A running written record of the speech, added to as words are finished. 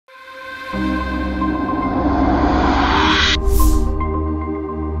Good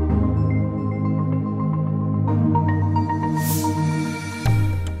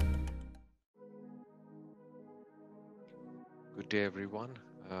day, everyone.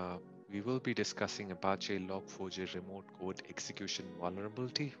 We will be discussing Apache Log4j remote code execution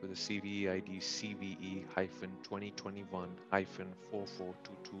vulnerability with a CVE ID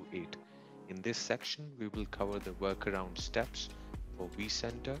CVE-2021-44228. In this section, we will cover the workaround steps for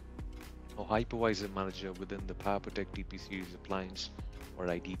vCenter or Hypervisor Manager within the PowerProtect DP Series appliance or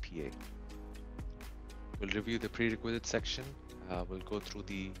IDPA. We'll review the prerequisite section. We'll go through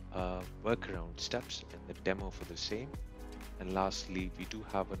the workaround steps and the demo for the same. And lastly, we do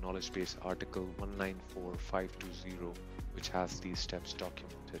have a Knowledgebase article 194520, which has these steps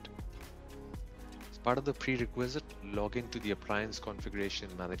documented. As part of the prerequisite, log into the Appliance Configuration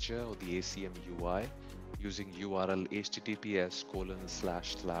Manager or the ACM UI using URL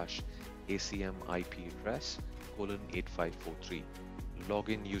https://acm IP address :8543. Log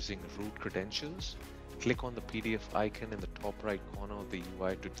in using root credentials. Click on the PDF icon in the top right corner of the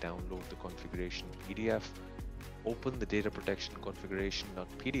UI to download the configuration PDF. Open the data protection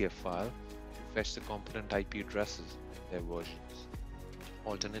configuration.pdf file to fetch the component IP addresses and their versions.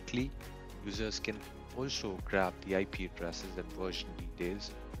 Alternately, users can also grab the IP addresses and version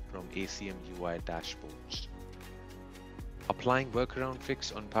details from ACM UI dashboards. Applying workaround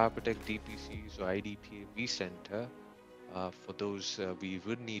fix on PowerProtect DP Series or IDPA vCenter. For those, we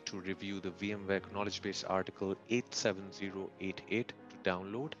would need to review the VMware Knowledgebase article 87088 to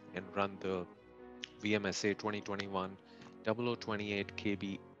download and run the VMSA 2021-0028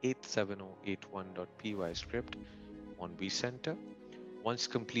 KB 87081.py script on vCenter. Once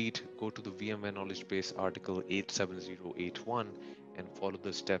complete, go to the VMware Knowledgebase article 87081 and follow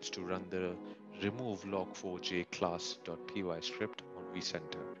the steps to run the remove log4j class.py script on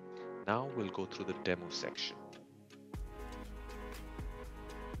vCenter. Now we'll go through the demo section.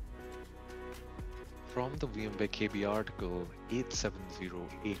 From the VMware KB article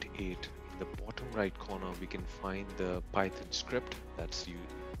 87088, the bottom right corner, we can find the Python script that's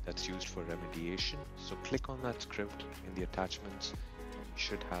used for remediation. So click on that script in the attachments and you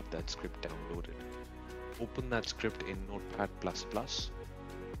should have that script downloaded. Open that script in Notepad++.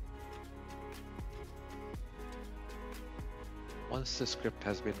 Once the script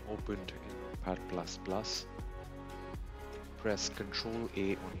has been opened in Notepad++, press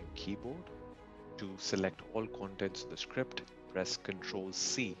Ctrl+A on your keyboard. To select all contents of the script, press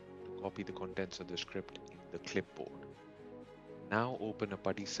Ctrl+C. Copy the contents of the script in the clipboard. Now open a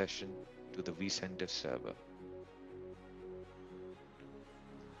PuTTY session to the vCenter server.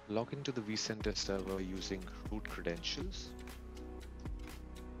 Log into the vCenter server using root credentials.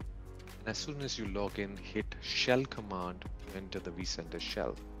 And as soon as you log in, hit shell command to enter the vCenter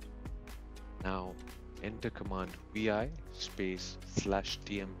shell. Now enter command vi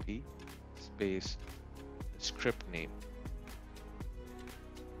 /tmp space script name.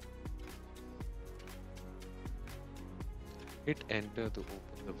 Hit enter to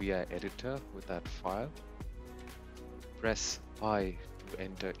open the VI editor with that file. Press I to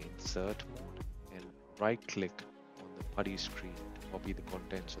enter insert mode and right click on the PuTTY screen to copy the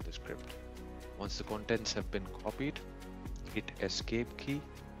contents of the script. Once the contents have been copied, hit escape key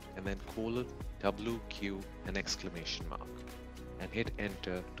and then :W, Q and exclamation mark and hit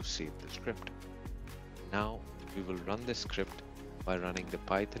enter to save the script. Now we will run this script by running the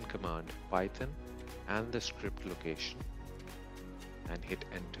Python command python and the script location and hit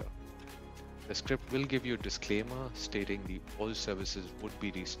enter. The script will give you a disclaimer stating the all services would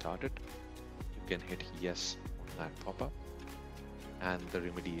be restarted. You can hit yes on that pop-up and the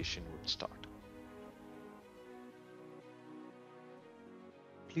remediation would start.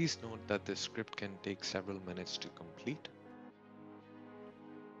 Please note that this script can take several minutes to complete.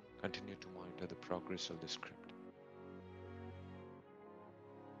 Continue to monitor the progress of the script.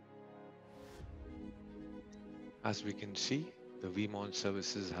 As we can see, the vMon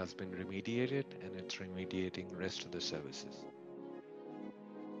services has been remediated and it's remediating rest of the services.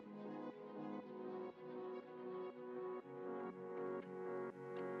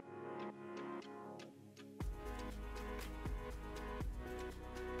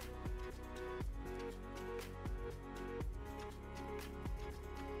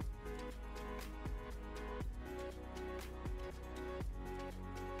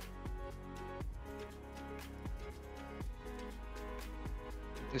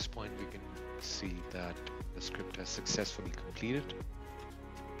 At this point, we can see that the script has successfully completed. You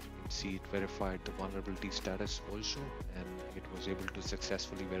can see it verified the vulnerability status also, and it was able to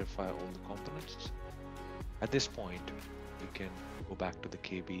successfully verify all the components. At this point, we can go back to the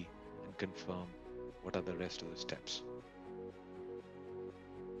KB and and confirm what are the rest of the steps.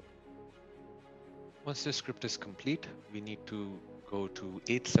 Once the script is complete, we need to go to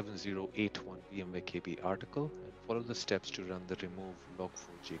 87081 VMware KB article and follow the steps to run the remove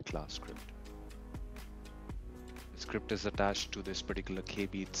log4j class script. The script is attached to this particular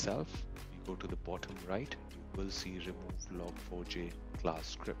KB itself. If you go to the bottom right, you will see remove log4j class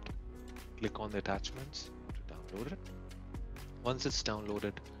script. Click on the attachments to download it. Once it's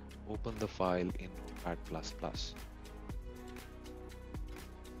downloaded, open the file in Notepad++.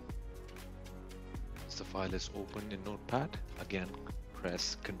 Once the file is opened in Notepad, again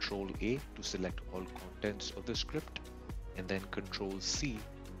press Ctrl-A to select all contents of the script, and then Ctrl-C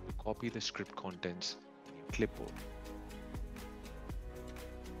to copy the script contents on your clipboard.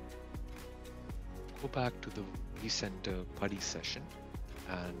 Go back to the vCenter PuTTY session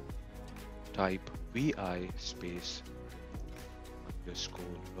and type vi space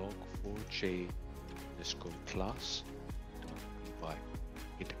underscore log4j underscore class .py.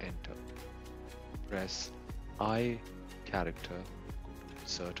 Hit enter. Press I character, go to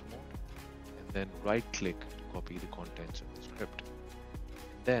insert mode, and then right click to copy the contents of the script.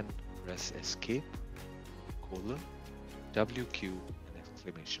 And then press escape, colon, WQ, and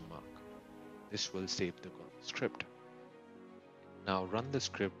exclamation mark. This will save the script. Now run the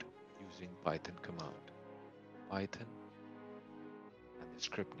script using Python command. Python and the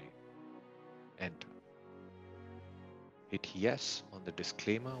script name. Enter. Hit yes on the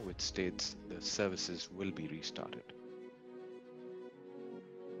disclaimer which states the services will be restarted.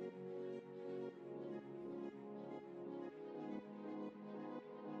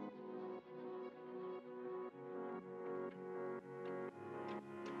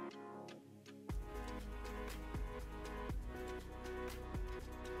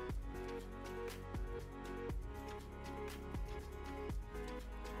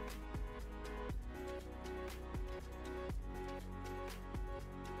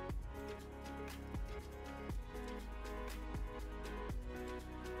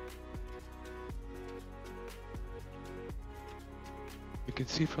 You can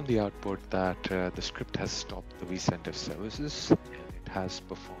see from the output that the script has stopped the vCenter services and it has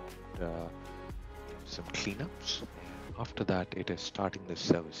performed some cleanups. After that, it is starting the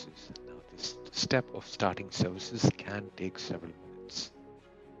services. Now, this step of starting services can take several minutes.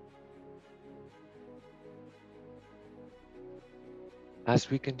 As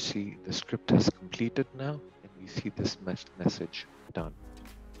we can see, the script has completed now, and we see this message done.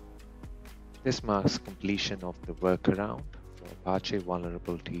 This marks completion of the workaround for Apache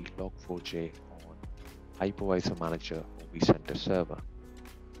vulnerability Log4j on Hypervisor Manager or vCenter server.